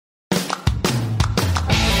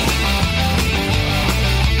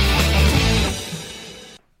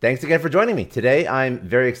Thanks again for joining me. Today, I'm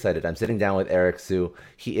very excited. I'm sitting down with Eric Siu.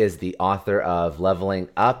 He is the author of Leveling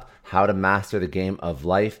Up: How to Master the Game of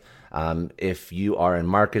Life. If you are in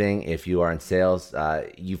marketing, if you are in sales,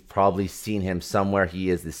 you've probably seen him somewhere. He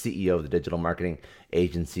is the CEO of the digital marketing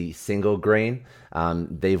agency Single Grain.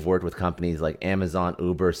 They've worked with companies like Amazon,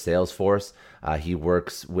 Uber, Salesforce. He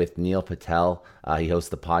works with Neil Patel. He hosts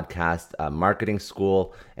the podcast Marketing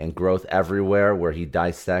School and Growth Everywhere, where he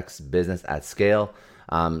dissects business at scale.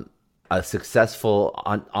 A successful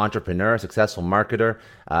entrepreneur, a successful marketer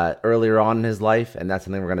earlier on in his life, and that's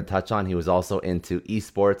something we're going to touch on. He was also into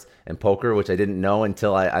esports and poker, which I didn't know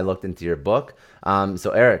until I looked into your book.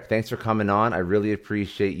 So Eric, thanks for coming on. I really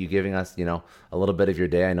appreciate you giving us, a little bit of your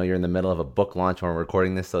day. I know you're in the middle of a book launch when we're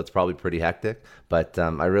recording this, so it's probably pretty hectic, but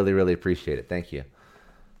I really, really appreciate it. Thank you.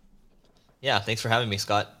 Yeah, thanks for having me,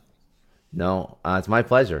 Scott. No, it's my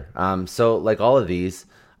pleasure. So, like all of these,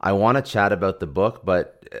 I want to chat about the book,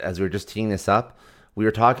 but as we were just teeing this up, we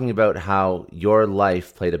were talking about how your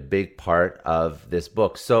life played a big part of this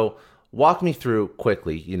book. So, walk me through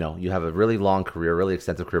quickly. You have a really long career, really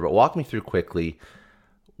extensive career, but walk me through quickly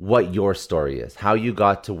what your story is, how you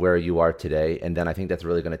got to where you are today, and then I think that's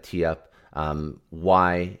really going to tee up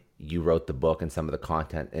why you wrote the book and some of the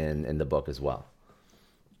content in the book as well.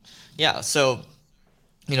 Yeah, so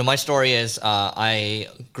my story is I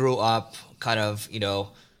grew up kind of,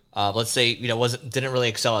 let's say, wasn't didn't really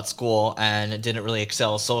excel at school and didn't really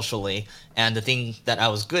excel socially. And the thing that I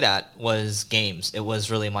was good at was games. It was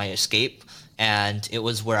really my escape, and it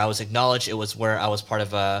was where I was acknowledged. It was where I was part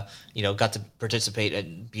of got to participate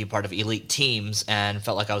and be a part of elite teams and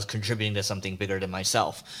felt like I was contributing to something bigger than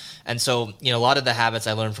myself. And so, a lot of the habits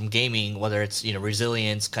I learned from gaming, whether it's,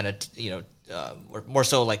 resilience, kind of, or more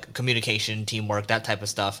so like communication, teamwork, that type of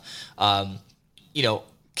stuff, you know,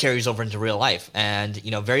 carries over into real life. And,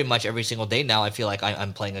 very much every single day now, I feel like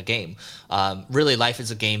I'm playing a game. Really, life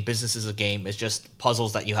is a game. Business is a game. It's just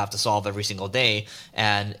puzzles that you have to solve every single day.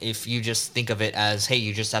 And if you just think of it as, hey,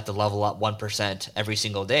 you just have to level up 1% every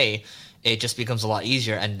single day, it just becomes a lot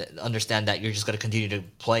easier, and understand that you're just going to continue to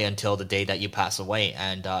play until the day that you pass away.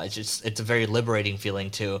 And it's a very liberating feeling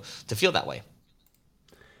to feel that way.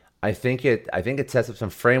 I think it sets up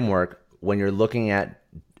some framework when you're looking at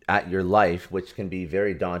your life, which can be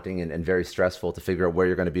very daunting and very stressful to figure out where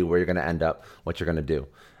you're going to be, where you're going to end up, what you're going to do.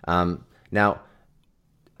 Now,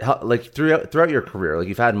 like throughout your career, like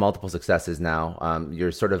you've had multiple successes now.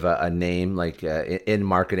 You're sort of a name like in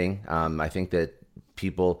marketing. I think that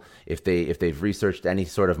people, if they've researched any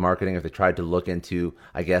sort of marketing, if they tried to look into,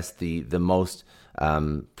 I guess the most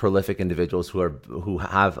prolific individuals who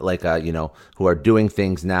have like who are doing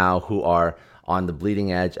things now, who are on the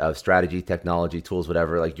bleeding edge of strategy, technology, tools,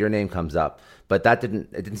 whatever, like your name comes up. But it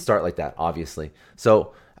didn't start like that, obviously.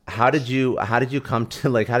 So how did you come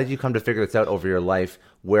to figure this out over your life,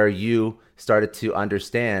 where you started to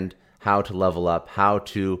understand how to level up, how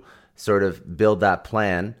to sort of build that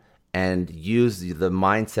plan and use the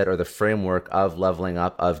mindset or the framework of leveling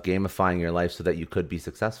up, of gamifying your life so that you could be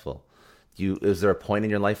successful? Is there a point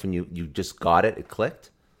in your life when you just got it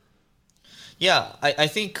clicked? Yeah, I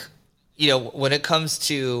think, when it comes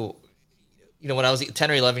to, when I was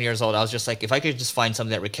 10 or 11 years old, I was just like, if I could just find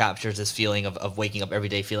something that recaptures this feeling of waking up every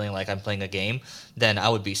day feeling like I'm playing a game, then I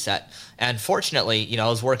would be set. And fortunately, I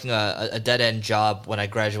was working a dead-end job when I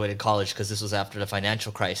graduated college, because this was after the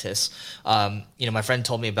financial crisis. My friend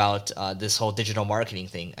told me about this whole digital marketing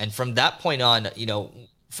thing. And from that point on,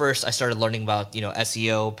 first I started learning about,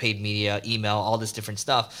 SEO, paid media, email, all this different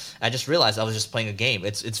stuff. I just realized I was just playing a game.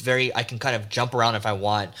 It's very, I can kind of jump around if I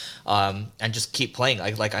want, and just keep playing.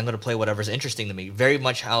 Like I'm going to play whatever's interesting to me. Very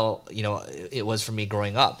much how, it was for me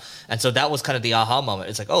growing up. And so that was kind of the aha moment.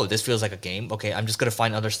 It's like, oh, this feels like a game. Okay, I'm just going to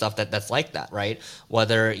find other stuff that's like that, right?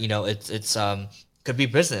 Whether, it's could be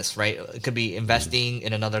business, right? It could be investing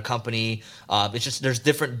in another company. It's just there's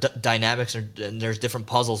different dynamics, and there's different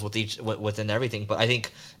puzzles within everything. But I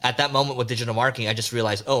think at that moment with digital marketing, I just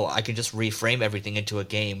realized, oh, I can just reframe everything into a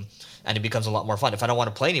game, and it becomes a lot more fun. If I don't want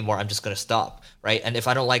to play anymore, I'm just going to stop, right? And if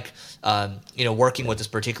I don't like, working with this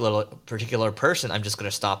particular person, I'm just going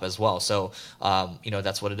to stop as well. So,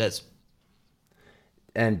 that's what it is.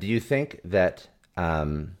 And do you think that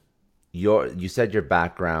you said your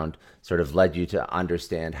background sort of led you to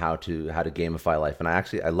understand how to gamify life, and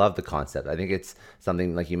I love the concept. I think it's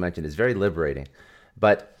something, like you mentioned, is very liberating.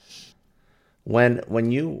 But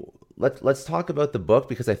when you let's talk about the book,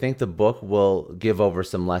 because I think the book will give over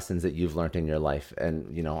some lessons that you've learned in your life.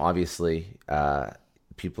 And obviously,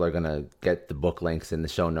 people are going to get the book links in the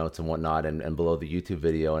show notes and whatnot, and below the YouTube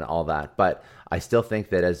video and all that. But I still think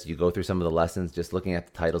that as you go through some of the lessons, just looking at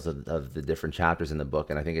the titles of the different chapters in the book,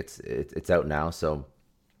 and I think it's out now, so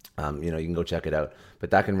you can go check it out.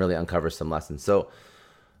 But that can really uncover some lessons. So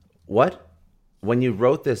when you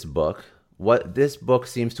wrote this book, what this book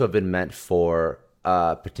seems to have been meant for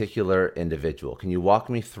a particular individual. Can you walk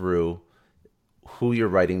me through who you're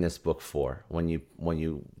writing this book for when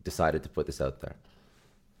you decided to put this out there?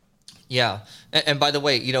 Yeah. And by the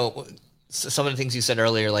way, some of the things you said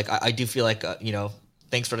earlier, like I do feel like,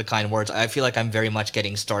 thanks for the kind words. I feel like I'm very much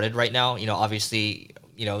getting started right now. Obviously,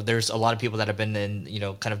 there's a lot of people that have been in,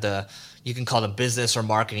 kind of you can call them business or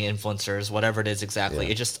marketing influencers, whatever it is exactly.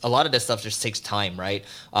 Yeah. It just, a lot of this stuff just takes time, right?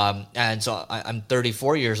 And so I'm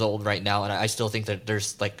 34 years old right now, and I still think that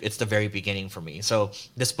it's the very beginning for me. So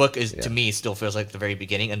this book to me, still feels like the very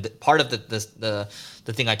beginning. And part of the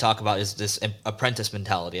thing I talk about is this apprentice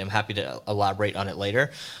mentality. I'm happy to elaborate on it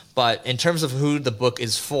later. But in terms of who the book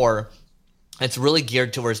is for, it's really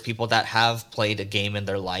geared towards people that have played a game in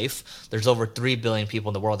their life. There's over 3 billion people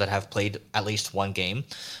in the world that have played at least one game.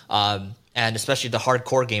 And especially the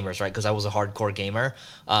hardcore gamers, right? Because I was a hardcore gamer.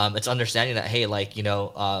 It's understanding that, hey,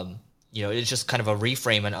 it's just kind of a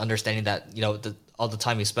reframe and understanding that, all the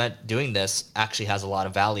time you spent doing this actually has a lot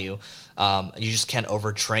of value. You just can't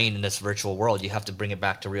overtrain in this virtual world. You have to bring it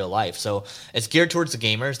back to real life. So it's geared towards the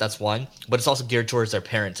gamers. That's one, but it's also geared towards their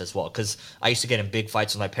parents as well. Because I used to get in big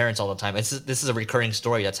fights with my parents all the time. This is a recurring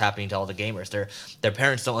story that's happening to all the gamers. Their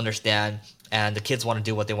parents don't understand, and the kids want to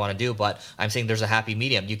do what they want to do. But I'm saying there's a happy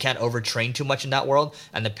medium. You can't overtrain too much in that world,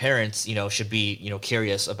 and the parents, should be,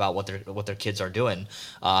 curious about what their kids are doing,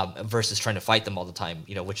 versus trying to fight them all the time.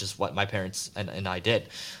 Which is what my parents and I did.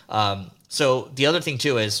 So the other thing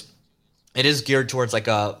too is, it is geared towards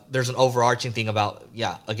there's an overarching thing about,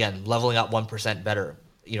 again, leveling up 1% better,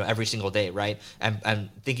 every single day, right? And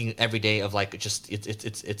thinking every day of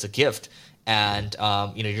it's a gift, and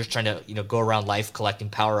you're just trying to go around life collecting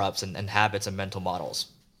power-ups and habits and mental models.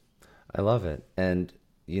 I love it. And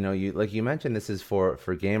you like you mentioned, this is for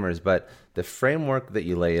gamers, but the framework that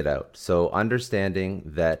you lay it out. So understanding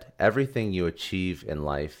that everything you achieve in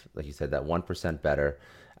life, like you said, that 1% better.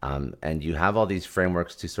 And you have all these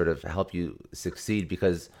frameworks to sort of help you succeed,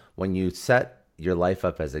 because when you set your life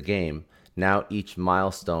up as a game, now each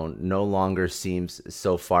milestone no longer seems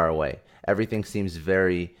so far away. Everything seems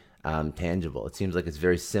very tangible. It seems like it's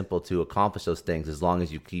very simple to accomplish those things as long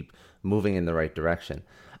as you keep moving in the right direction.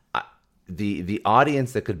 The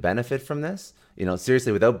audience that could benefit from this,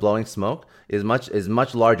 seriously, without blowing smoke, is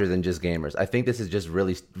much larger than just gamers. I think this is just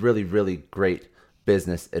really, really, really great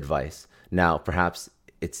business advice. Now, perhaps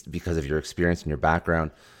it's because of your experience and your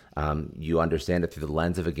background. You understand it through the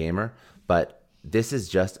lens of a gamer, but this is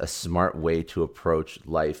just a smart way to approach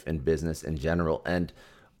life and business in general. And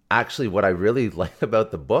actually, what I really like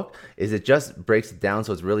about the book is it just breaks it down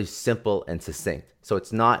so it's really simple and succinct. So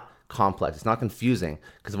it's not complex, it's not confusing,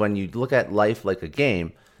 because when you look at life like a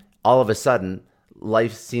game, all of a sudden,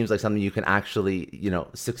 life seems like something you can actually,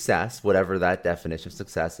 success, whatever that definition of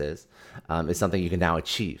success is something you can now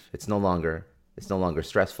achieve. It's no longer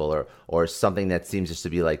stressful or something that seems just to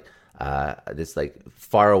be like this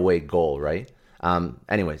far away goal, right?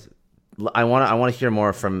 Anyways, I want to hear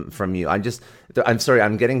more from you. I'm sorry,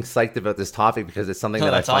 I'm getting psyched about this topic because it's something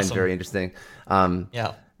that I find awesome. very interesting.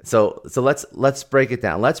 Yeah. So let's break it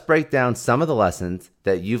down. Let's break down some of the lessons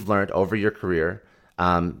that you've learned over your career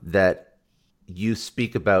that you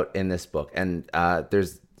speak about in this book. And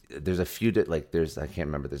there's a few I can't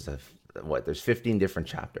remember. There's 15 different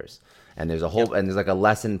chapters, and there's a whole and there's like a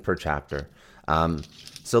lesson per chapter.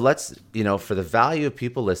 So let's, for the value of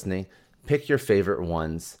people listening, pick your favorite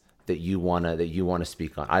ones that you wanna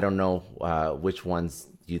speak on. I don't know which ones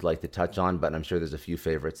you'd like to touch on, but I'm sure there's a few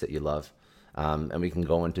favorites that you love, and we can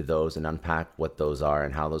go into those and unpack what those are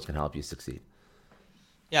and how those can help you succeed.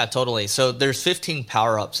 Yeah, totally. So there's 15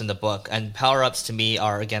 power-ups in the book, and power-ups to me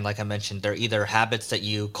are, again, like I mentioned, they're either habits that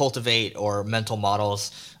you cultivate or mental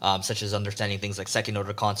models, such as understanding things like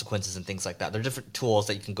second-order consequences and things like that. They're different tools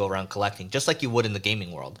that you can go around collecting, just like you would in the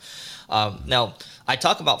gaming world. Now, I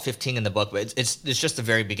talk about 15 in the book, but it's just the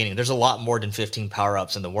very beginning. There's a lot more than 15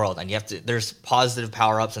 power-ups in the world, and there's positive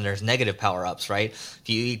power-ups and there's negative power-ups, right? If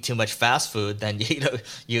you eat too much fast food, then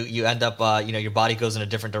you end up your body goes in a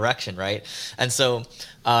different direction, right? And so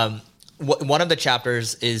one of the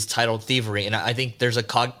chapters is titled Thievery, and I think there's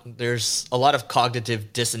a lot of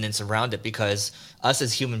cognitive dissonance around it, because us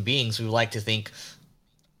as human beings, we like to think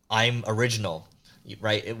I'm original,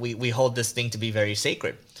 right? We hold this thing to be very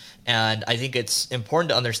sacred. And I think it's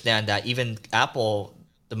important to understand that even Apple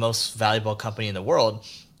the most valuable company in the world.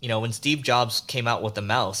 When Steve Jobs came out with the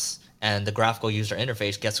mouse and the graphical user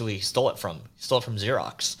interface, guess who he stole it from? He stole it from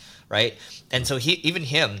Xerox, right? And so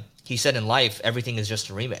he said in life, everything is just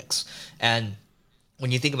a remix. And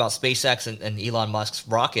when you think about SpaceX and Elon Musk's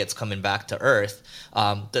rockets coming back to Earth,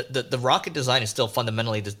 the rocket design is still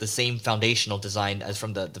fundamentally the same foundational design as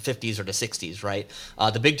from the 50s or the 60s, right?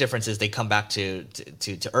 The big difference is they come back to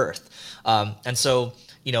Earth. And so,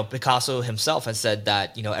 Picasso himself has said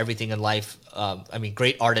that, everything in life,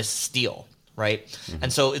 great artists steal. Right. Mm-hmm.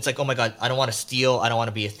 And so it's like, oh my God, I don't want to steal. I don't want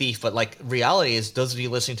to be a thief. But like reality is, those of you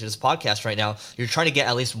listening to this podcast right now, you're trying to get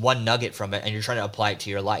at least one nugget from it and you're trying to apply it to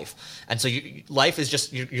your life. And so life is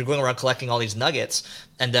just, you're going around collecting all these nuggets.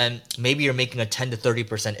 And then maybe you're making a 10 to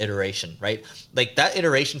 30% iteration, right? Like that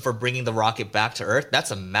iteration for bringing the rocket back to Earth,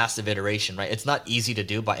 that's a massive iteration, right? It's not easy to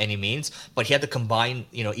do by any means, but he had to combine,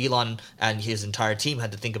 Elon and his entire team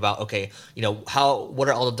had to think about, okay, what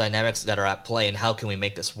are all the dynamics that are at play and how can we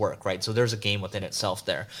make this work, right? So there's a game within itself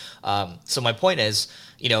there. So my point is,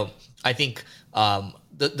 I think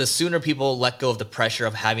the sooner people let go of the pressure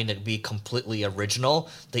of having to be completely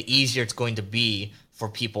original, the easier it's going to be for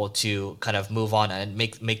people to kind of move on and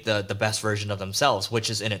make the best version of themselves, which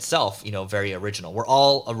is in itself, very original. We're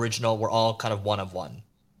all original. We're all kind of one of one.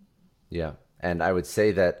 Yeah. And I would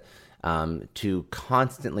say that to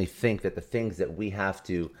constantly think that the things that we have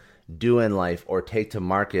to do in life or take to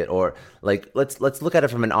market, or like let's look at it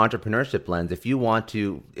from an entrepreneurship lens. If you want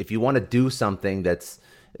to do something that's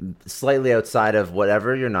slightly outside of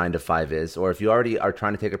whatever your 9 to 5 is, or if you already are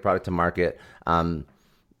trying to take a product to market,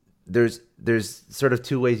 there's sort of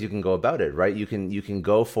two ways you can go about it, right? You can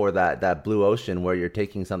go for that blue ocean where you're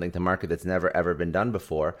taking something to market that's never ever been done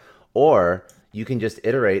before, or you can just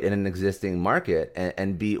iterate in an existing market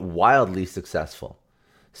and be wildly successful.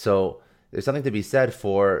 So there's something to be said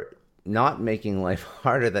for not making life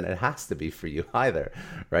harder than it has to be for you either,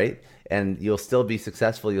 right? And you'll still be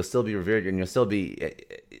successful, you'll still be revered, and you'll still be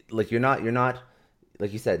like, you're not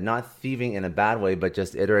like you said, not thieving in a bad way, but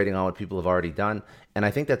just iterating on what people have already done. And I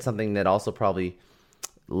think that's something that also probably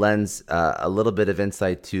lends a little bit of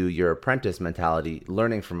insight to your apprentice mentality,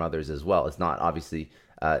 learning from others as well. It's not obviously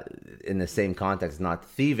in the same context, not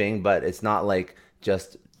thieving, but it's not like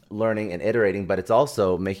just learning and iterating, but it's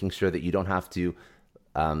also making sure that you don't have to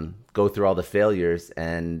go through all the failures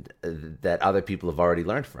and that other people have already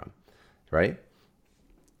learned from, right?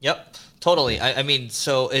 Yep, totally. I mean,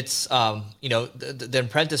 so it's, the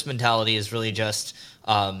apprentice mentality is really just,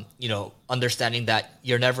 understanding that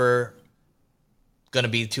you're never going to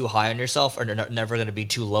be too high on yourself or never going to be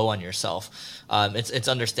too low on yourself. It's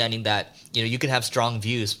understanding that, you can have strong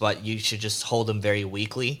views, but you should just hold them very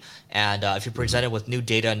weakly. And if you're presented with new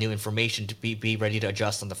data, new information, to be ready to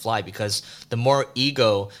adjust on the fly, because the more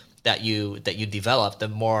ego that you develop, the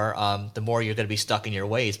more you're going to be stuck in your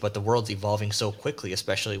ways. But the world's evolving so quickly,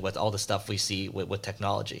 especially with all the stuff we see with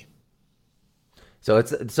technology. So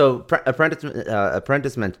apprentice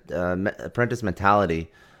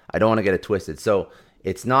mentality. I don't want to get it twisted. So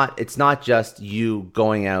it's not just you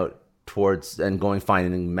going out towards and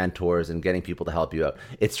finding mentors and getting people to help you out.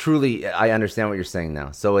 It's truly, I understand what you're saying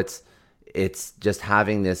now. So it's just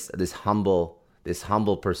having this humble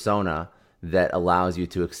persona that allows you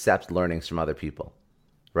to accept learnings from other people,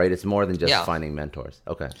 right? It's more than just finding mentors.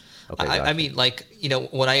 Okay. Gotcha. I mean, like,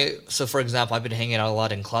 so for example, I've been hanging out a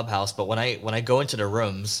lot in Clubhouse, but when I go into the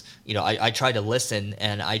rooms, I try to listen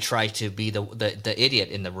and I try to be the idiot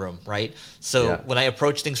in the room, right? So when I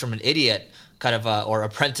approach things from an idiot kind of, or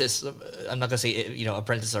apprentice, I'm not gonna say,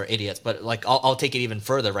 apprentice or idiots, but like, I'll take it even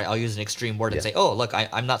further, right? I'll use an extreme word and say, oh, look,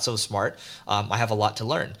 I'm not so smart. I have a lot to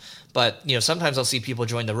learn. But, sometimes I'll see people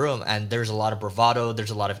join the room and there's a lot of bravado,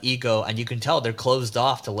 there's a lot of ego, and you can tell they're closed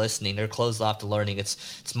off to listening, they're closed off to learning.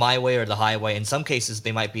 It's my way or the highway. In some cases,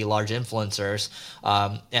 they might be large influencers,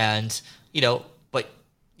 but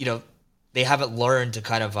they haven't learned to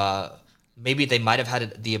kind of, maybe they might have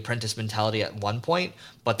had the apprentice mentality at one point,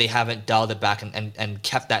 but they haven't dialed it back and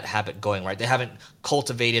kept that habit going, right? They haven't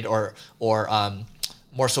cultivated or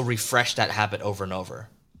more so refreshed that habit over and over.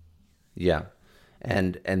 Yeah.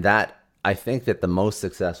 And that, I think that the most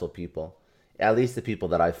successful people, at least the people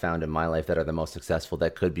that I've found in my life that are the most successful,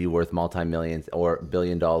 that could be worth multi-millions or $1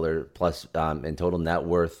 billion plus in total net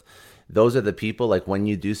worth, those are the people, like when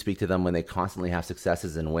you do speak to them, when they constantly have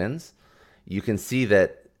successes and wins, you can see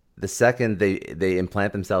that the second they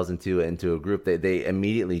implant themselves into a group, they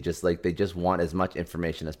immediately just want as much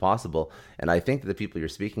information as possible. And I think that the people you're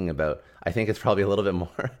speaking about, I think it's probably a little bit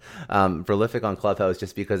more prolific on Clubhouse,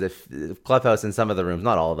 just because if Clubhouse in some of the rooms,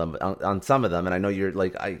 not all of them, on some of them, and I know you're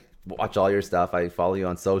like, I watch all your stuff. I follow you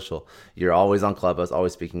on social. You're always on Clubhouse,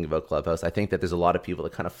 always speaking about Clubhouse. I think that there's a lot of people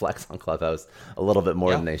that kind of flex on Clubhouse a little bit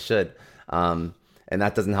more Yeah. than they should. And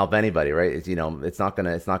that doesn't help anybody, right? It's not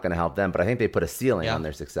gonna help them. But I think they put a ceiling Yeah. on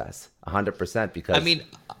their success, 100%. I Because mean,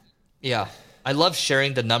 yeah, I love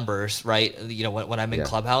sharing the numbers, right? When I'm in yeah,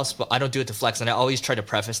 Clubhouse, but I don't do it to flex. And I always try to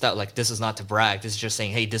preface that like, this is not to brag. This is just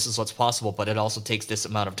saying, hey, this is what's possible, but it also takes this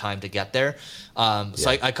amount of time to get there.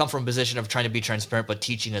 So yeah. I come from a position of trying to be transparent, but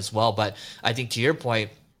teaching as well. But I think to your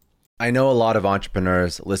point, I know a lot of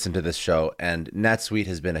entrepreneurs listen to this show, and NetSuite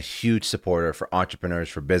has been a huge supporter for entrepreneurs,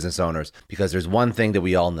 for business owners, because there's one thing that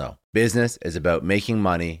we all know. Business is about making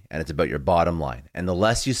money, and it's about your bottom line. And the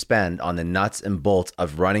less you spend on the nuts and bolts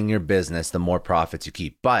of running your business, the more profits you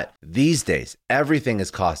keep. But these days, everything is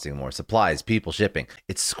costing more. Supplies, people, shipping.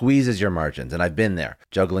 It squeezes your margins, and I've been there,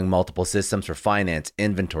 juggling multiple systems for finance,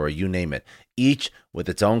 inventory, you name it, each with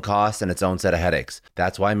its own costs and its own set of headaches.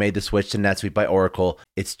 That's why I made the switch to NetSuite by Oracle.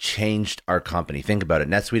 It's changed our company. Think about it.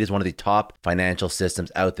 NetSuite is one of the top financial systems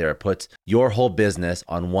out there. It puts your whole business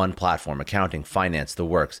on one platform: accounting, finance, the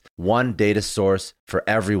works. One data source for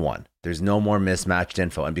everyone. There's no more mismatched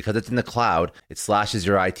info. And because it's in the cloud, it slashes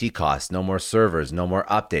your IT costs. No more servers, no more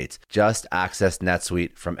updates. Just access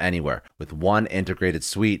NetSuite from anywhere. With one integrated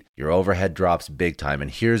suite, your overhead drops big time.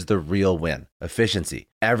 And here's the real win: efficiency.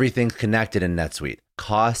 Everything's connected in NetSuite.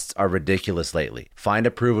 Costs are ridiculous lately. Find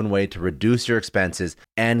a proven way to reduce your expenses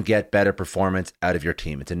and get better performance out of your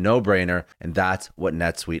team. It's a no-brainer, and that's what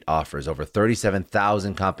NetSuite offers. Over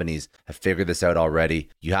 37,000 companies have figured this out already.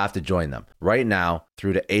 You have to join them. Right now,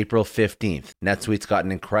 through to April 15th, NetSuite's got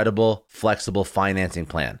an incredible, flexible financing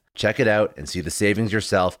plan. Check it out and see the savings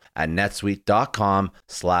yourself at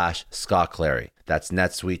netsuite.com/Scott Clary. That's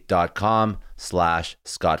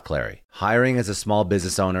netsuite.com/Scott Clary. Hiring as a small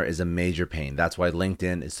business owner is a major pain. That's why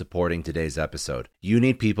LinkedIn is supporting today's episode. You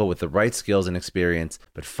need people with the right skills and experience,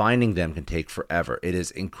 but finding them can take forever. It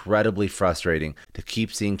is incredibly frustrating to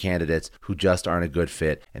keep seeing candidates who just aren't a good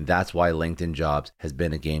fit, and that's why LinkedIn Jobs has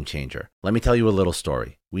been a game changer. Let me tell you a little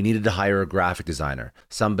story. We needed to hire a graphic designer,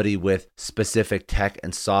 somebody with specific tech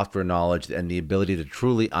and software knowledge and the ability to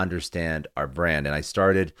truly understand our brand. And I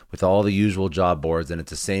started with all the usual job boards, and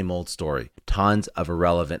it's the same old story. Tons of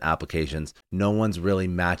irrelevant applications. No one's really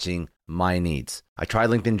matching my needs. I tried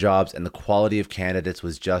LinkedIn Jobs, and the quality of candidates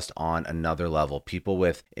was just on another level. People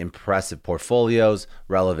with impressive portfolios,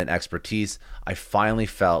 relevant expertise. I finally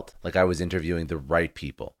felt like I was interviewing the right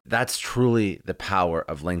people. That's truly the power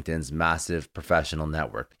of LinkedIn's massive professional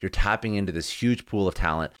network. You're tapping into this huge pool of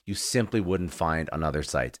talent you simply wouldn't find on other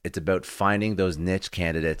sites. It's about finding those niche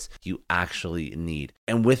candidates you actually need.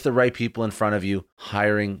 And with the right people in front of you,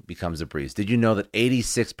 hiring becomes a breeze. Did you know that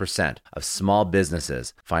 86% of small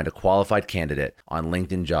businesses find a qualified candidate on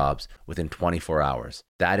LinkedIn Jobs within 24 hours?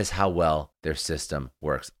 That is how well their system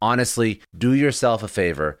works. Honestly, do yourself a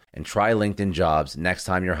favor and try LinkedIn Jobs next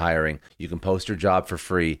time you're hiring. You can post your job for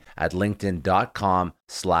free at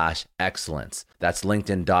linkedin.com/excellence. That's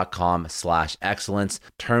linkedin.com/excellence.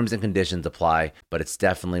 Terms and conditions apply, but it's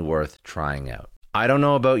definitely worth trying out. I don't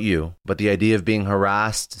know about you, but the idea of being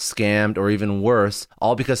harassed, scammed, or even worse,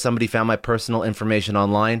 all because somebody found my personal information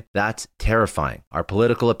online, that's terrifying. Our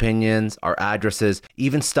political opinions, our addresses,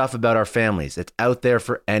 even stuff about our families, it's out there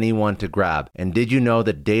for anyone to grab. And did you know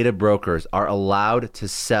that data brokers are allowed to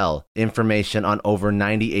sell information on over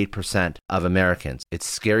 98% of Americans? It's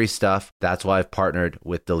scary stuff. That's why I've partnered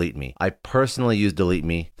with Delete Me. I personally use Delete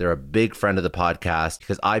Me. They're a big friend of the podcast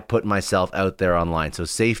because I put myself out there online. So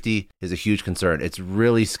safety is a huge concern. It's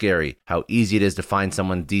really scary how easy it is to find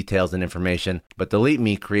someone's details and information, but Delete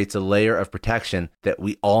Me creates a layer of protection that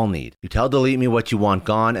we all need. You tell Delete Me what you want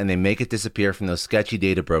gone, and they make it disappear from those sketchy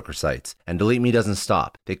data broker sites. And Delete Me doesn't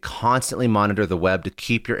stop. They constantly monitor the web to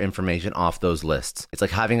keep your information off those lists. It's like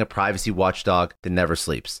having a privacy watchdog that never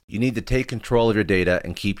sleeps. You need to take control of your data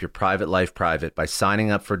and keep your private life private by signing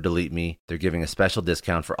up for Delete Me. They're giving a special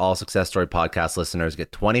discount for all Success Story podcast listeners.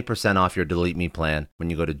 Get 20% off your Delete Me plan when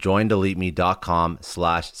you go to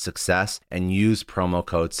joindeleteme.com/success and use promo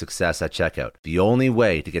code success at checkout. The only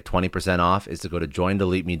way to get 20% off is to go to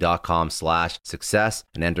joindeleteme.com/success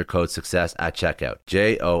and enter code success at checkout.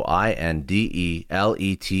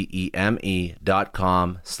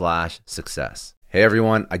 joindeleteme.com/success. Hey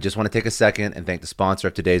everyone, I just want to take a second and thank the sponsor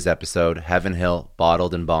of today's episode, Heaven Hill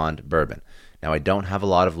Bottled and Bond Bourbon. Now, I don't have a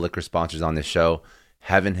lot of liquor sponsors on this show.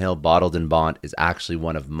 Heaven Hill Bottled and Bond is actually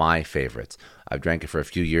one of my favorites. I've drank it for a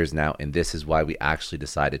few years now, and this is why we actually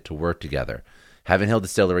decided to work together. Heaven Hill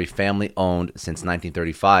Distillery, family owned since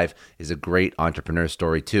 1935, is a great entrepreneur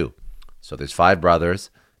story too. So there's 5 brothers.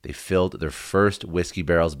 They filled their first whiskey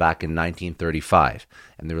barrels back in 1935,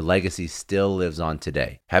 and their legacy still lives on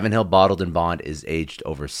today. Heaven Hill Bottled in Bond is aged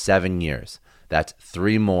over 7 years. That's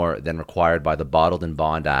 3 more than required by the Bottled in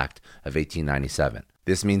Bond Act of 1897.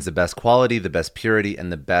 This means the best quality, the best purity,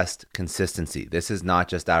 and the best consistency. This is not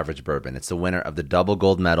just average bourbon. It's the winner of the double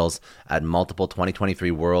gold medals at multiple 2023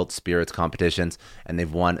 World Spirits competitions, and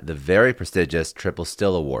they've won the very prestigious Triple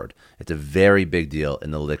Still Award. It's a very big deal in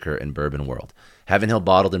the liquor and bourbon world. Heaven Hill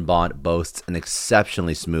Bottled in Bond boasts an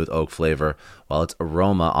exceptionally smooth oak flavor, while its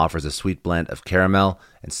aroma offers a sweet blend of caramel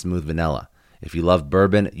and smooth vanilla. If you love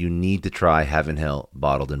bourbon, you need to try Heaven Hill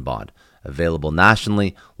Bottled in Bond. Available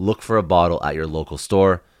nationally, look for a bottle at your local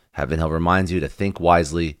store. Heaven Hill reminds you to think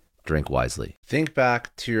wisely, drink wisely. Think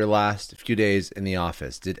back to your last few days in the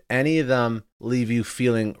office. Did any of them leave you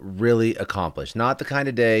feeling really accomplished? Not the kind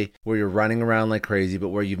of day where you're running around like crazy, but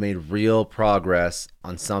where you've made real progress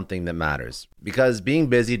on something that matters. Because being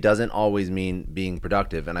busy doesn't always mean being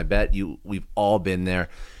productive, and I bet we've all been there.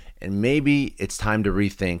 And maybe it's time to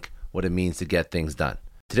rethink what it means to get things done.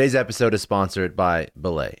 Today's episode is sponsored by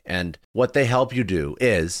Belay, and what they help you do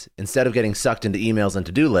is, instead of getting sucked into emails and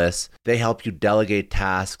to-do lists, they help you delegate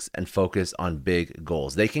tasks and focus on big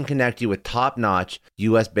goals. They can connect you with top-notch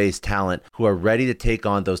US-based talent who are ready to take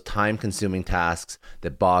on those time-consuming tasks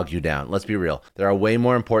that bog you down. Let's be real. There are way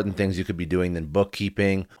more important things you could be doing than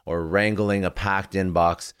bookkeeping or wrangling a packed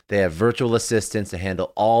inbox. They have virtual assistants to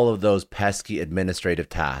handle all of those pesky administrative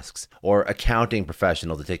tasks, or accounting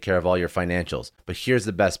professional to take care of all your financials. But here's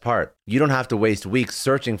the best part. You don't have to waste weeks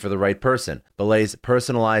searching for the right person. Belay's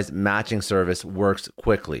personalized matching service works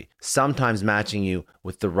quickly, sometimes matching you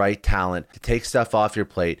with the right talent to take stuff off your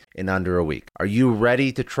plate in under a week. Are you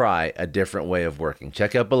ready to try a different way of working?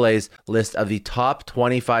 Check out Belay's list of the top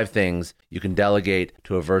 25 things you can delegate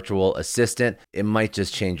to a virtual assistant. It might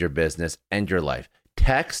just change your business and your life.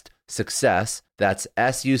 Text SUCCESS, that's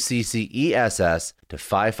SUCCESS, to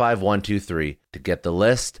 55123 to get the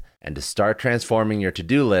list and to start transforming your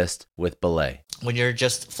to-do list with Belay. When you're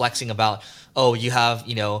just flexing about, oh, you have,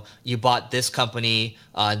 you bought this company,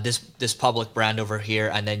 this public brand over here,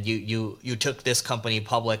 and then you took this company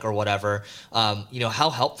public or whatever, how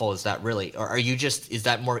helpful is that really? Or is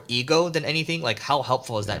that more ego than anything? Like, how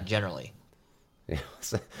helpful is that generally?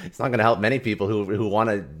 It's not going to help many people who want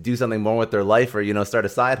to do something more with their life or, start a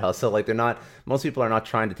side hustle. Like most people are not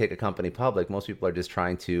trying to take a company public. Most people are just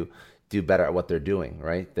trying to do better at what they're doing,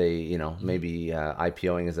 right? They, maybe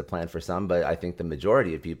IPOing is a plan for some, but I think the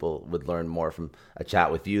majority of people would learn more from a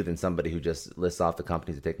chat with you than somebody who just lists off the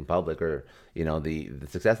companies to take them public, or, the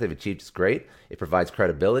success they've achieved is great. It provides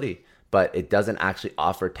credibility, but it doesn't actually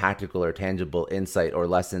offer tactical or tangible insight or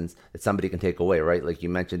lessons that somebody can take away, right? Like you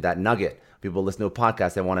mentioned that nugget. People listen to a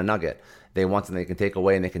podcast, they want a nugget. They want something they can take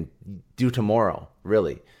away and they can do tomorrow,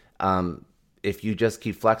 really. If you just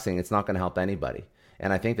keep flexing, it's not going to help anybody.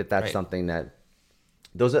 And I think that's right. Something that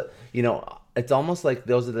those are, it's almost like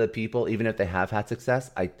those are the people, even if they have had success,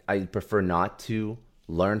 I prefer not to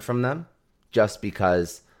learn from them, just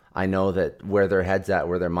because I know that where their head's at,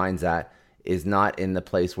 where their mind's at, is not in the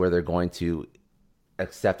place where they're going to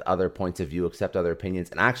accept other points of view, accept other opinions.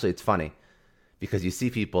 And actually, it's funny because you see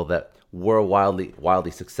people that were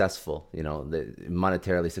wildly successful,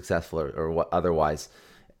 monetarily successful or otherwise,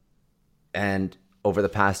 and over the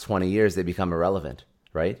past 20 years, they become irrelevant,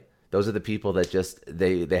 right? Those are the people that just,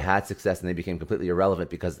 they had success and they became completely irrelevant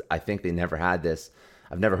because I think they never had this,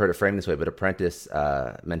 I've never heard it framed this way, but apprentice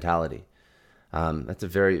mentality. That's a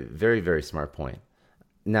very, very, very smart point.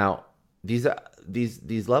 Now, these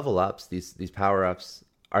level ups, these power ups,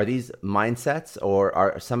 are these mindsets, or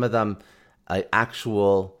are some of them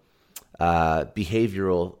actual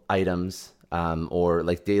behavioral items, or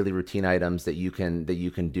like daily routine items that you can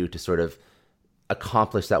do to sort of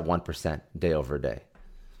accomplish that 1% day over day?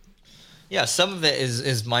 Yeah, some of it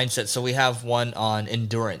is mindset. So we have one on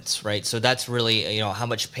endurance, right? So that's really, how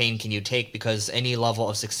much pain can you take? Because any level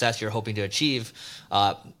of success you're hoping to achieve,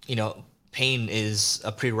 pain is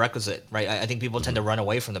a prerequisite, right? I think people tend to run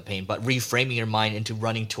away from the pain, but reframing your mind into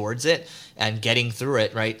running towards it and getting through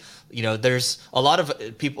it, right? There's a lot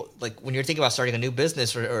of people, like when you're thinking about starting a new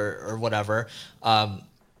business or whatever,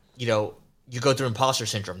 you go through imposter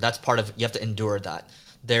syndrome. That's part of, you have to endure that.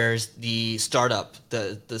 There's the startup,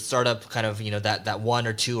 the startup kind of, that 1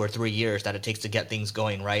 or 2 or 3 years that it takes to get things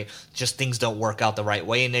going, right? Just things don't work out the right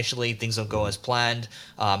way initially. Things don't go as planned.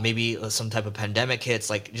 Maybe some type of pandemic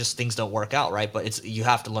hits, like just things don't work out, right? But you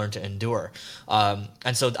have to learn to endure.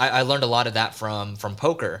 And so I learned a lot of that from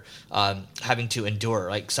poker, having to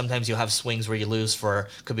endure. Like sometimes you have swings where you lose for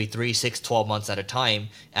could be 3, 6, 12 months at a time,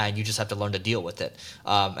 and you just have to learn to deal with it,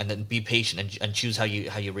 and then be patient and choose how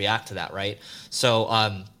you react to that, right?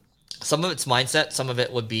 So some of it's mindset, some of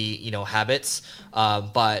it would be habits,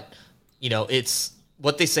 but it's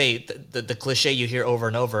what they say. The cliche you hear over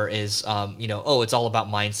and over is oh, it's all about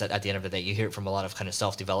mindset. At the end of the day, you hear it from a lot of kind of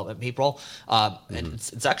self-development people, and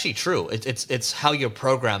it's actually true. It's how you're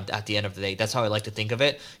programmed at the end of the day. That's how I like to think of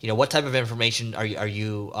it. What type of information are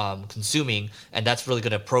you consuming, and that's really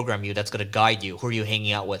going to program you. That's going to guide you. Who are you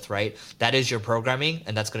hanging out with, right? That is your programming,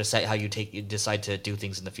 and that's going to set how you decide to do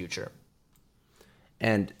things in the future.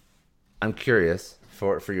 And I'm curious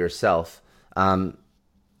for yourself,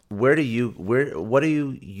 what do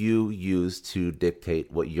you use to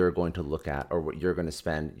dictate what you're going to look at or what you're going to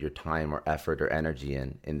spend your time or effort or energy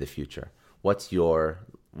in the future? What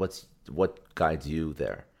guides you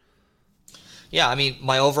there? Yeah, I mean,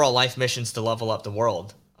 my overall life mission is to level up the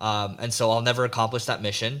world. And so I'll never accomplish that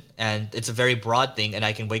mission. And it's a very broad thing. And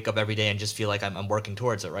I can wake up every day and just feel like I'm working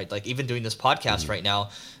towards it, right? Like even doing this podcast right now,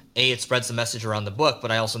 it spreads the message around the book,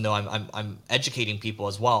 but I also know I'm educating people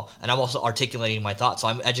as well. And I'm also articulating my thoughts. So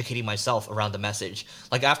I'm educating myself around the message.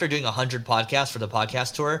 Like after doing 100 podcasts for the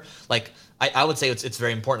podcast tour, like I would say it's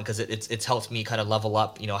very important because it's helped me kind of level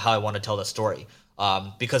up, how I want to tell the story,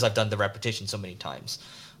 because I've done the repetition so many times.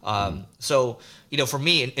 So, for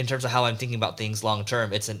me, in terms of how I'm thinking about things long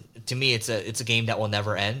term, it's a game that will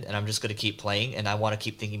never end, and I'm just going to keep playing, and I want to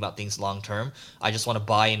keep thinking about things long term. I just want to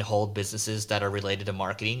buy and hold businesses that are related to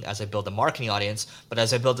marketing as I build a marketing audience. But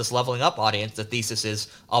as I build this leveling up audience, the thesis is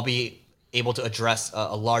I'll be able to address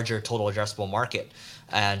a larger total addressable market,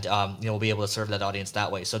 and we'll be able to serve that audience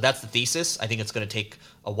that way. So that's the thesis. I think it's going to take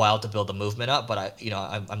a while to build the movement up, but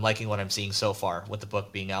I'm liking what I'm seeing so far with the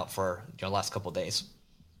book being out for last couple of days.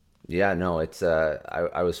 Yeah, no, it's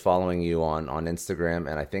I was following you on Instagram,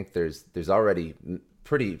 and I think there's already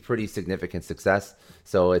pretty significant success.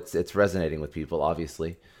 So it's resonating with people,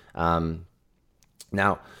 obviously.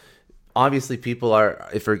 Now, obviously, people are,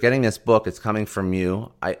 if you're getting this book, it's coming from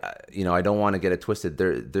you. I don't want to get it twisted.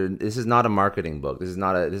 This is not a marketing book. This is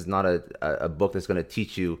not a book that's going to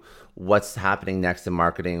teach you what's happening next in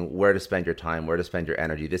marketing, where to spend your time, where to spend your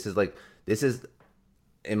energy. This is,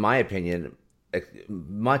 in my opinion,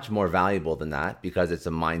 much more valuable than that, because it's a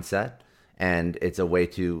mindset and it's a way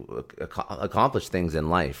to accomplish things in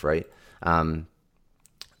life, right? I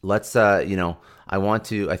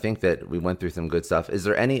think that we went through some good stuff. Is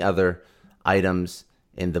there any other items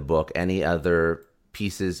in the book, any other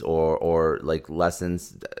pieces or like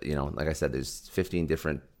lessons? Like I said, there's 15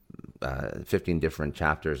 different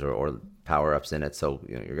chapters or power-ups in it. So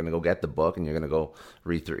you're going to go get the book and you're going to go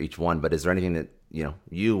read through each one. But is there anything that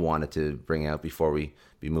you wanted to bring out before we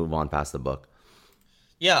move on past the book?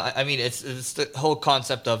 Yeah, I mean, it's the whole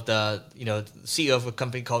concept of the CEO of a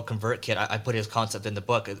company called ConvertKit. I put his concept in the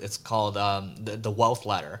book. It's called the wealth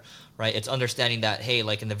ladder, right? It's understanding that, hey,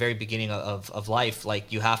 like in the very beginning of life,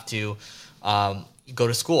 like you have to you go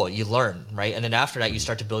to school, you learn, right? And then after that, you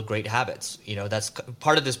start to build great habits. That's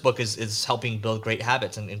part of this book is helping build great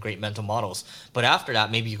habits and great mental models. But after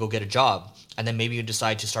that, maybe you go get a job, and then maybe you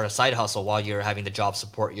decide to start a side hustle while you're having the job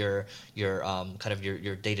support your kind of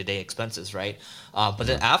your day-to-day expenses, right? But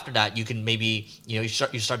then after that, you can maybe you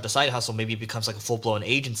start the side hustle. Maybe it becomes like a full-blown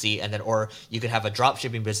agency, and then or you can have a drop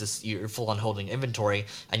shipping business. You're full on holding inventory,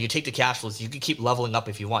 and you take the cash flows. You can keep leveling up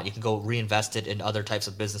if you want. You can go reinvest it in other types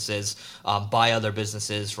of businesses, buy other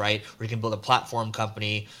businesses, right? Or you can build a platform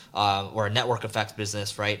company or a network effects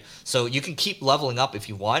business, right? So you can keep leveling up if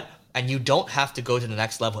you want. And you don't have to go to the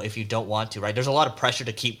next level if you don't want to, right? There's a lot of pressure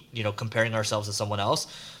to keep, comparing ourselves to someone else.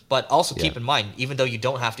 But also keep in mind, even though you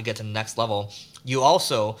don't have to get to the next level, you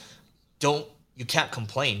also you can't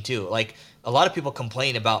complain too. Like a lot of people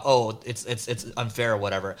complain about, oh, it's unfair or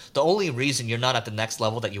whatever. The only reason you're not at the next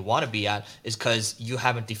level that you want to be at is because you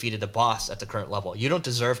haven't defeated the boss at the current level. You don't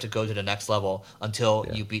deserve to go to the next level until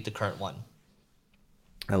you beat the current one.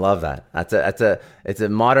 I love that. It's a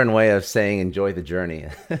modern way of saying enjoy the journey,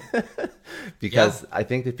 because I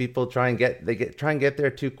think that people try and get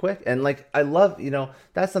there too quick. And like, I love,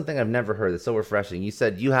 that's something I've never heard. It's so refreshing. You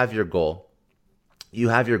said you have your goal,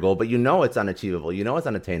 but it's unachievable. It's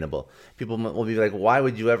unattainable. People will be like, why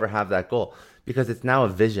would you ever have that goal? Because it's now a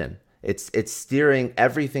vision. It's steering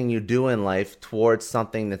everything you do in life towards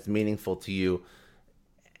something that's meaningful to you.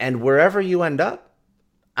 and wherever you end up,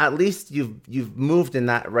 at least you've moved in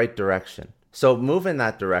that right direction. So move in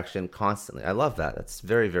that direction constantly. I love that. That's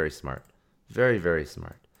very, very smart. Very, very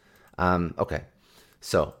smart. Okay,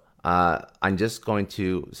 so I'm just going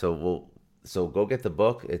to so go get the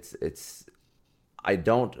book. It's I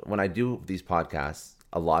don't when I do these podcasts,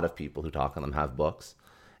 a lot of people who talk on them have books,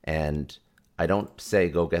 and I don't say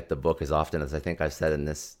go get the book as often as I think I've said in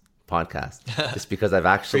this podcast, just because I've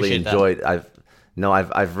actually enjoyed.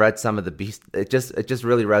 I've read some of the beast. It just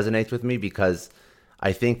really resonates with me because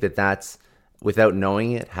I think that's without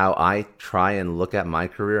knowing it how I try and look at my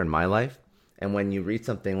career and my life. And when you read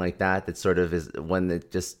something like that sort of is when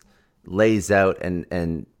it just lays out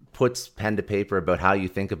and puts pen to paper about how you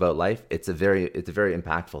think about life, it's a very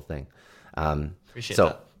impactful thing. Appreciate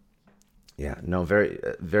that. Yeah, no,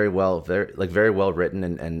 very well written,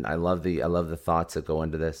 and I love the thoughts that go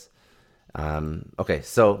into this. Okay,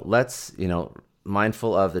 so let's,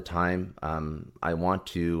 mindful of the time, I want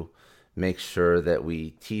to make sure that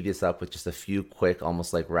we tee this up with just a few quick,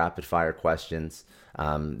 almost like rapid fire questions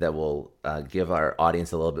that will give our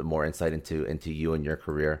audience a little bit more insight into you and your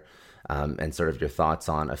career, and sort of your thoughts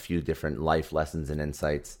on a few different life lessons and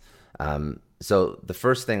insights. So the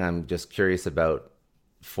first thing I'm just curious about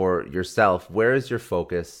for yourself, where is your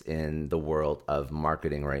focus in the world of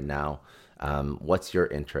marketing right now? What's your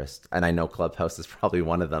interest? And I know Clubhouse is probably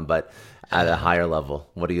one of them, but at a higher level,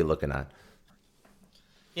 what are you looking at?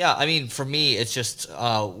 Yeah, I mean, for me, it's just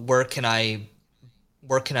where can I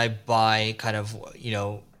buy kind of,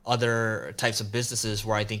 other types of businesses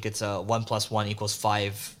where I think it's a 1 + 1 =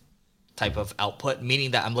 5 type of output,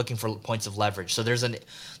 meaning that I'm looking for points of leverage. So there's an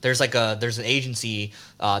agency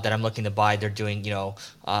that I'm looking to buy. They're doing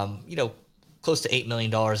close to $8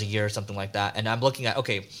 million a year or something like that. And I'm looking at,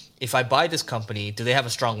 okay, if I buy this company, do they have a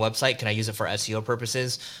strong website? Can I use it for SEO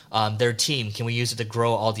purposes? Their team, can we use it to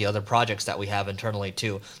grow all the other projects that we have internally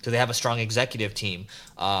too? Do they have a strong executive team?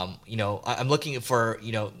 I'm looking for,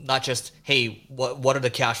 not just, hey, what are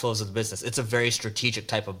the cash flows of the business? It's a very strategic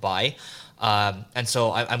type of buy. And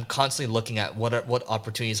so I'm constantly looking at what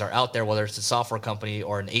opportunities are out there, whether it's a software company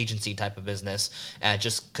or an agency type of business, and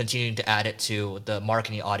just continuing to add it to the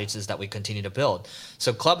marketing audiences that we continue to build.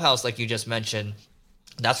 So Clubhouse, like you just mentioned,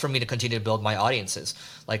 that's for me to continue to build my audiences.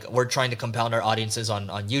 Like we're trying to compound our audiences on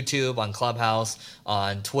YouTube, on Clubhouse,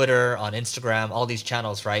 on Twitter, on Instagram, all these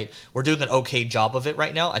channels, right? We're doing an okay job of it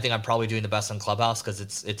right now. I think I'm probably doing the best on Clubhouse because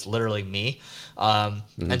it's literally me.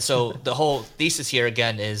 And so the whole thesis here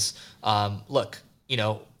again is, look,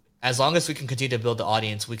 as long as we can continue to build the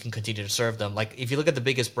audience, we can continue to serve them. Like if you look at the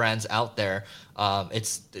biggest brands out there,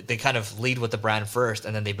 they kind of lead with the brand first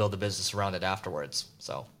and then they build the business around it afterwards.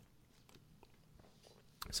 So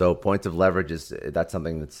points of leverage that's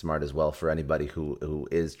something that's smart as well for anybody who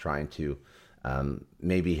is trying to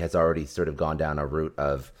maybe has already sort of gone down a route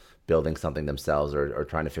of building something themselves or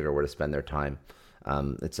trying to figure out where to spend their time.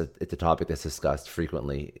 It's a topic that's discussed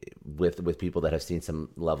frequently with people that have seen some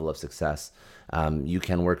level of success. You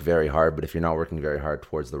can work very hard, but if you're not working very hard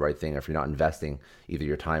towards the right thing, or if you're not investing either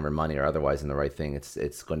your time or money or otherwise in the right thing,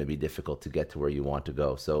 it's going to be difficult to get to where you want to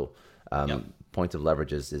go. So points of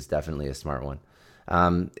leverage is definitely a smart one.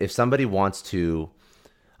 If somebody wants to,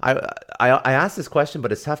 I asked this question,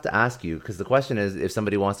 but it's tough to ask you because the question is, if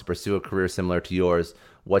somebody wants to pursue a career similar to yours,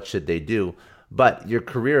 what should they do? But your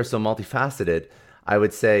career is so multifaceted. I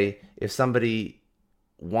would say if somebody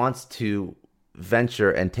wants to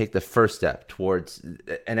venture and take the first step towards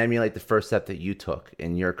and emulate the first step that you took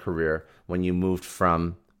in your career when you moved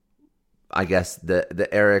from, I guess, the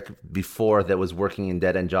Eric before that was working in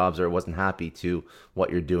dead-end jobs or wasn't happy to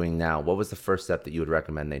what you're doing now, what was the first step that you would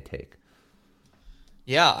recommend they take?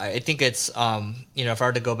 Yeah, I think it's, if I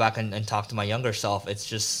were to go back and talk to my younger self, it's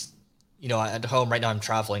just, at home right now I'm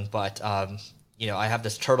traveling, but, I have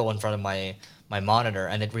this turtle in front of my monitor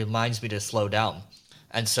and it reminds me to slow down.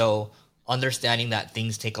 And so understanding that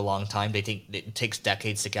things take a long time, it takes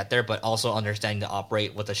decades to get there, but also understanding to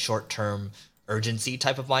operate with a short-term urgency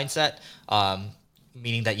type of mindset,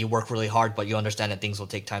 meaning that you work really hard, but you understand that things will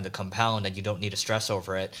take time to compound and you don't need to stress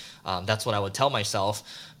over it. That's what I would tell myself.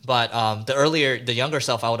 But the younger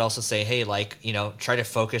self, I would also say, hey, try to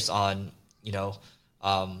focus on,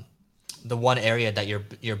 the one area that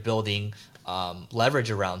you're building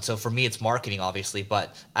leverage around. So for me, it's marketing, obviously.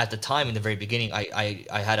 But at the time, in the very beginning,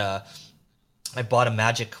 I bought a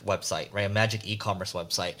Magic website, right? A Magic e-commerce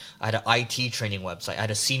website. I had an IT training website. I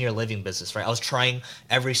had a senior living business, right? I was trying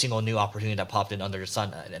every single new opportunity that popped in under the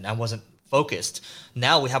sun, and I wasn't focused.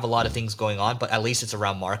 Now we have a lot of things going on, but at least it's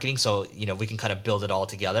around marketing. So, we can kind of build it all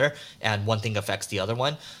together and one thing affects the other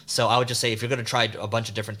one. So I would just say if you're going to try a bunch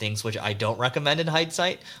of different things, which I don't recommend in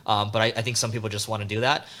hindsight, but I think some people just want to do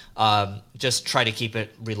that, just try to keep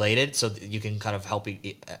it related so that you can kind of help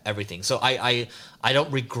everything. So I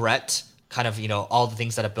don't regret kind of, all the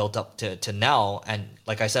things that have built up to now. And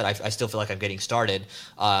like I said, I still feel like I'm getting started.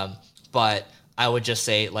 But I would just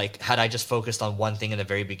say, like, had I just focused on one thing in the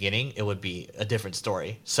very beginning, it would be a different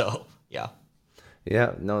story. So, yeah.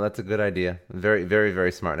 Yeah, no, that's a good idea. Very, very,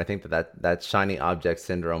 very smart. And I think that shiny object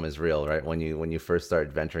syndrome is real, right? When you first start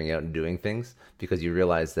venturing out and doing things, because you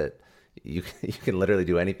realize that you can literally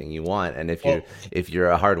do anything you want. And if you're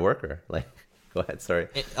a hard worker, like, go ahead, sorry.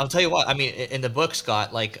 I'll tell you what, I mean, in the book,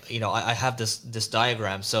 Scott, like, I have this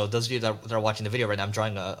diagram. So those of you that are watching the video right now, I'm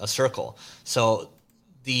drawing a circle. So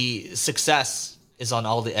the success is on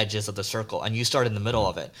all the edges of the circle and you start in the middle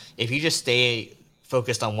of it. If you just stay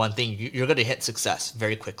focused on one thing, you're going to hit success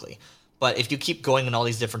very quickly. But if you keep going in all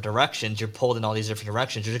these different directions, you're pulled in all these different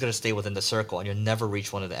directions, you're just going to stay within the circle and you'll never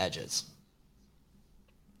reach one of the edges.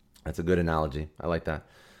 That's a good analogy. I like that.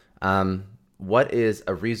 What is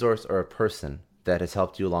a resource or a person that has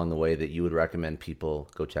helped you along the way that you would recommend people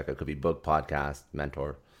go check out? Could be book, podcast,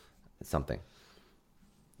 mentor, something.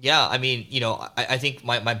 Yeah, I mean, I think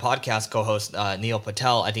my podcast co-host, Neil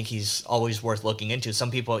Patel, I think he's always worth looking into. Some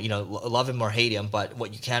people, love him or hate him, but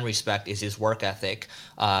what you can respect is his work ethic.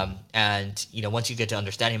 And, once you get to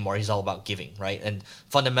understand him more, he's all about giving, right? And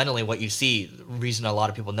fundamentally what you see, the reason a lot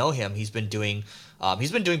of people know him, he's been doing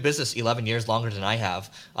business 11 years longer than I have,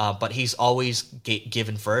 but he's always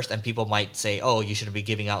given first. And people might say, oh, you shouldn't be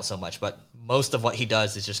giving out so much. But most of what he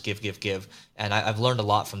does is just give. And I've learned a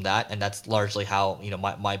lot from that. And that's largely how,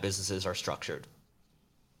 my businesses are structured.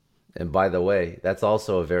 And by the way, that's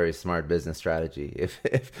also a very smart business strategy.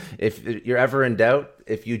 If you're ever in doubt,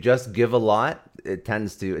 if you just give a lot, it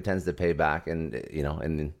tends to pay back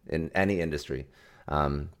in any industry.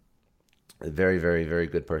 A very, very, very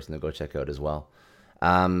good person to go check out as well.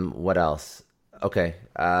 What else? Okay.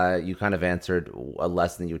 You kind of answered a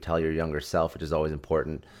lesson you tell your younger self, which is always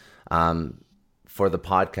important. For the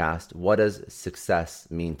podcast, what does success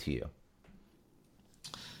mean to you?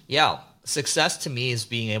 Yeah. Success to me is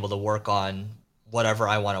being able to work on whatever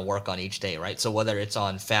I want to work on each day, right? So whether it's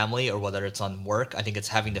on family or whether it's on work, I think it's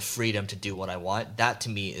having the freedom to do what I want. That to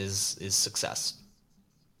me is success.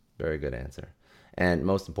 Very good answer. And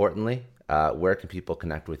most importantly, where can people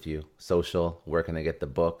connect with you? Social, where can they get the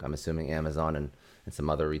book? I'm assuming Amazon and some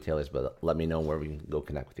other retailers, but let me know where we can go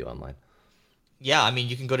connect with you online. Yeah, I mean,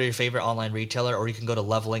 you can go to your favorite online retailer or you can go to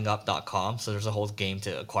levelingup.com. So there's a whole game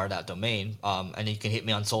to acquire that domain. And you can hit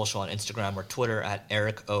me on social on Instagram or Twitter at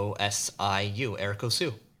EricOSIU, Eric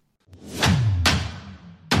Osu.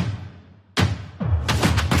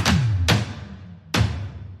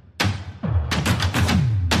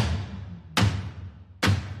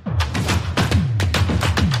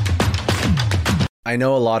 I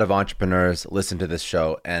know a lot of entrepreneurs listen to this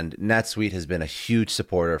show, and NetSuite has been a huge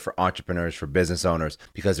supporter for entrepreneurs, for business owners,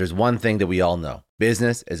 because there's one thing that we all know.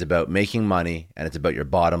 Business is about making money, and it's about your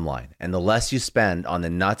bottom line. And the less you spend on the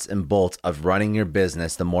nuts and bolts of running your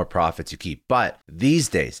business, the more profits you keep. But these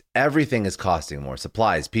days, everything is costing more.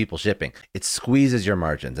 Supplies, people, shipping. It squeezes your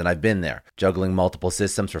margins, and I've been there, juggling multiple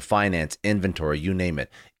systems for finance, inventory, you name it,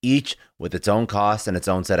 each with its own costs and its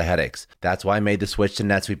own set of headaches. That's why I made the switch to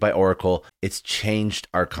NetSuite by Oracle. It's changed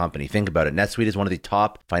our company. Think about it. NetSuite is one of the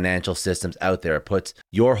top financial systems out there. It puts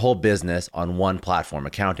your whole business on one platform,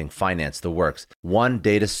 accounting, finance, the works. One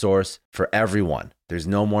data source for everyone. There's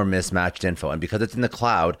no more mismatched info. And because it's in the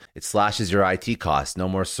cloud, it slashes your IT costs. No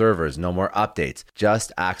more servers, no more updates.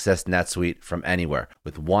 Just access NetSuite from anywhere.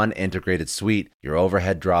 With one integrated suite, your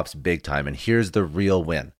overhead drops big time. And here's the real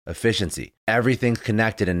win. Efficiency. Everything's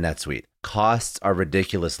connected in NetSuite. Costs are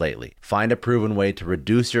ridiculous lately. Find a proven way to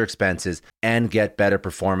reduce your expenses and get better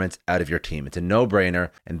performance out of your team. It's a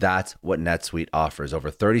no-brainer, and that's what NetSuite offers.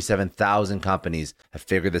 Over 37,000 companies have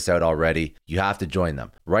figured this out already. You have to join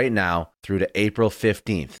them. Right now, through to April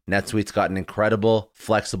 15th, NetSuite's got an incredible,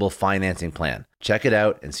 flexible financing plan. Check it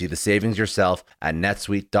out and see the savings yourself at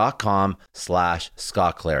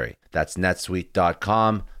netsuite.com/Scott Clary. That's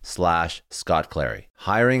netsuite.com/Scott Clary.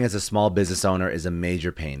 Hiring as a small business owner is a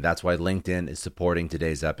major pain. That's why LinkedIn is supporting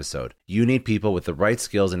today's episode. You need people with the right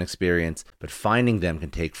skills and experience, but finding them can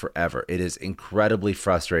take forever. It is incredibly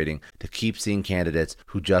frustrating to keep seeing candidates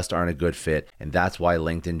who just aren't a good fit, and that's why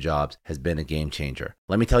LinkedIn Jobs has been a game changer.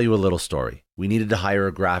 Let me tell you a little story. We needed to hire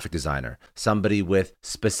a graphic designer, somebody with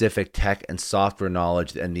specific tech and software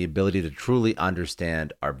knowledge and the ability to truly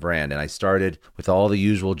understand our brand. And I started with all the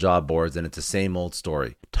usual job boards, and it's the same old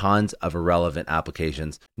story. Tons of irrelevant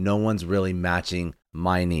applications. No one's really matching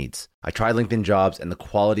my needs. I tried LinkedIn Jobs, and the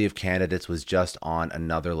quality of candidates was just on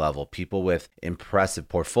another level. People with impressive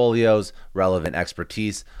portfolios, relevant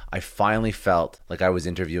expertise. I finally felt like I was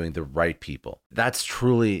interviewing the right people. That's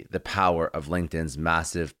truly the power of LinkedIn's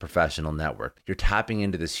massive professional network. You're tapping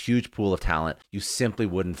into this huge pool of talent you simply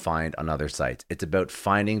wouldn't find on other sites. It's about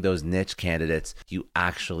finding those niche candidates you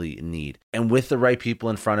actually need. And with the right people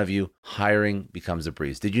in front of you, hiring becomes a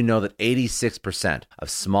breeze. Did you know that 86% of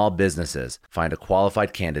small businesses find a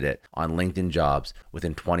qualified candidate on LinkedIn Jobs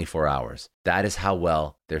within 24 hours? That is how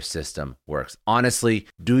well their system works. Honestly,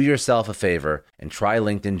 do yourself a favor and try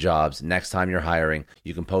LinkedIn Jobs next time you're hiring.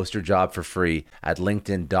 You can post your job for free at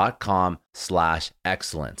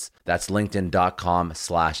linkedin.com/excellence. That's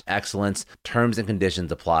linkedin.com/excellence. Terms and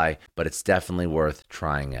conditions apply, but it's definitely worth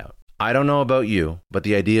trying out. I don't know about you, but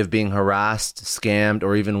the idea of being harassed, scammed,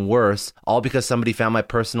 or even worse, all because somebody found my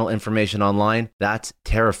personal information online, that's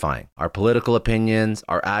terrifying. Our political opinions,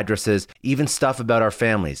 our addresses, even stuff about our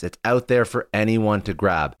families, it's out there for anyone to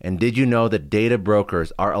grab. And did you know that data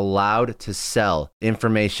brokers are allowed to sell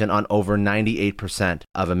information on over 98%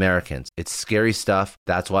 of Americans? It's scary stuff.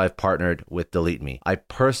 That's why I've partnered with Delete Me. I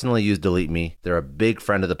personally use Delete Me. They're a big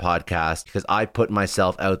friend of the podcast because I put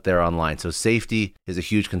myself out there online. So safety is a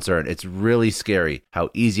huge concern. It's really scary how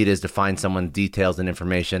easy it is to find someone's details and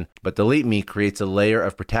information, but Delete Me creates a layer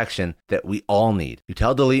of protection that we all need. You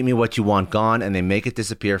tell Delete Me what you want gone, and they make it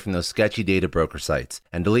disappear from those sketchy data broker sites.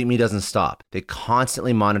 And Delete Me doesn't stop. They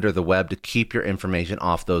constantly monitor the web to keep your information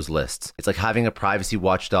off those lists. It's like having a privacy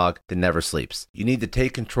watchdog that never sleeps. You need to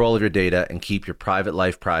take control of your data and keep your private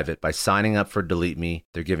life private by signing up for Delete Me.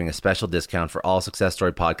 They're giving a special discount for all Success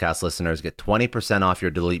Story podcast listeners. Get 20% off your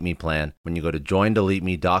Delete Me plan when you go to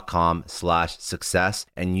joindeleteme.com/success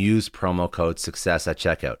and use promo code success at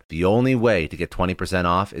checkout. The only way to get 20%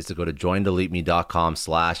 off is to go to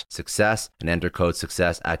joindeleteme.com/success and enter code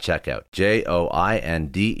success at checkout.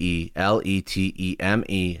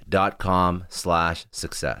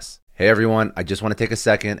 joindeleteme.com/success. Hey everyone, I just want to take a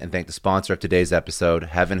second and thank the sponsor of today's episode,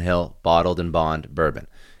 Heaven Hill Bottled and Bond Bourbon.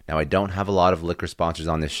 Now, I don't have a lot of liquor sponsors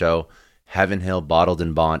on this show. Heaven Hill Bottled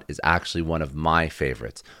and Bond is actually one of my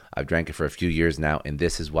favorites. I've drank it for a few years now, and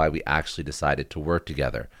this is why we actually decided to work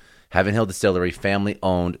together. Heaven Hill Distillery, family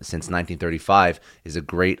owned since 1935, is a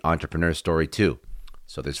great entrepreneur story too.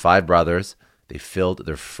 So there's 5 brothers. They filled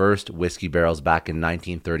their first whiskey barrels back in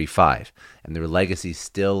 1935, and their legacy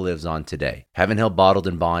still lives on today. Heaven Hill Bottled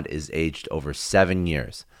and Bond is aged over 7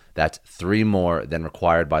 years. That's 3 more than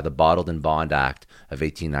required by the Bottled and Bond Act of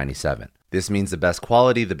 1897. This means the best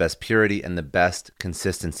quality, the best purity, and the best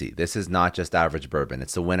consistency. This is not just average bourbon.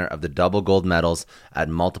 It's the winner of the double gold medals at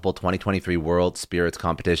multiple 2023 World Spirits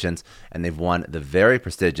competitions, and they've won the very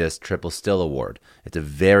prestigious Triple Still Award. It's a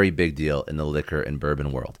very big deal in the liquor and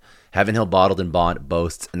bourbon world. Heaven Hill Bottled and Bond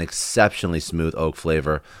boasts an exceptionally smooth oak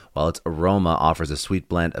flavor, while its aroma offers a sweet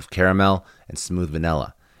blend of caramel and smooth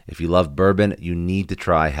vanilla. If you love bourbon, you need to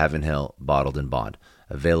try Heaven Hill Bottled and Bond.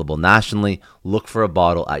 Available nationally, look for a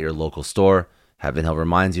bottle at your local store. Heaven Hill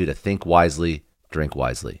reminds you to think wisely, drink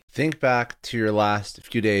wisely. Think back to your last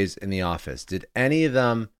few days in the office. Did any of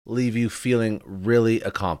them leave you feeling really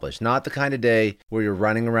accomplished? Not the kind of day where you're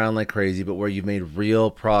running around like crazy, but where you've made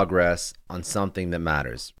real progress on something that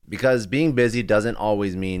matters. Because being busy doesn't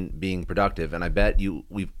always mean being productive, and I bet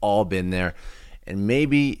we've all been there. And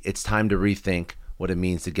maybe it's time to rethink what it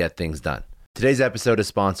means to get things done. Today's episode is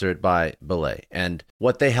sponsored by Belay, and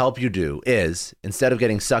what they help you do is, instead of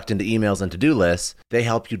getting sucked into emails and to-do lists, they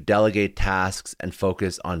help you delegate tasks and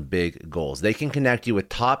focus on big goals. They can connect you with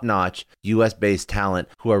top-notch US-based talent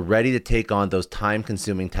who are ready to take on those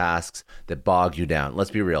time-consuming tasks that bog you down.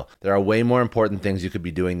 Let's be real. There are way more important things you could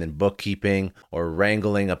be doing than bookkeeping or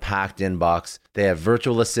wrangling a packed inbox. They have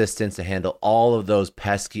virtual assistants to handle all of those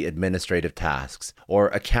pesky administrative tasks, or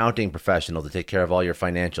accounting professional to take care of all your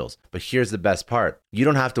financials. But here's the best part. You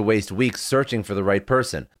don't have to waste weeks searching for the right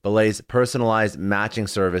person. Belay's personalized matching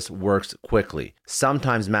service works quickly,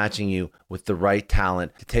 sometimes matching you with the right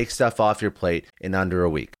talent to take stuff off your plate in under a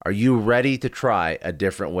week. Are you ready to try a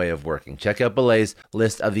different way of working? Check out Belay's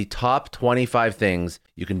list of the top 25 things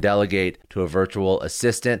you can delegate to a virtual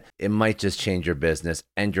assistant. It might just change your business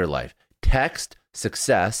and your life. Text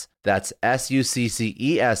SUCCESS, that's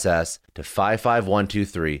SUCCESS, to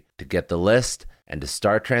 55123 to get the list and to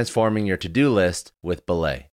start transforming your to-do list with Belay.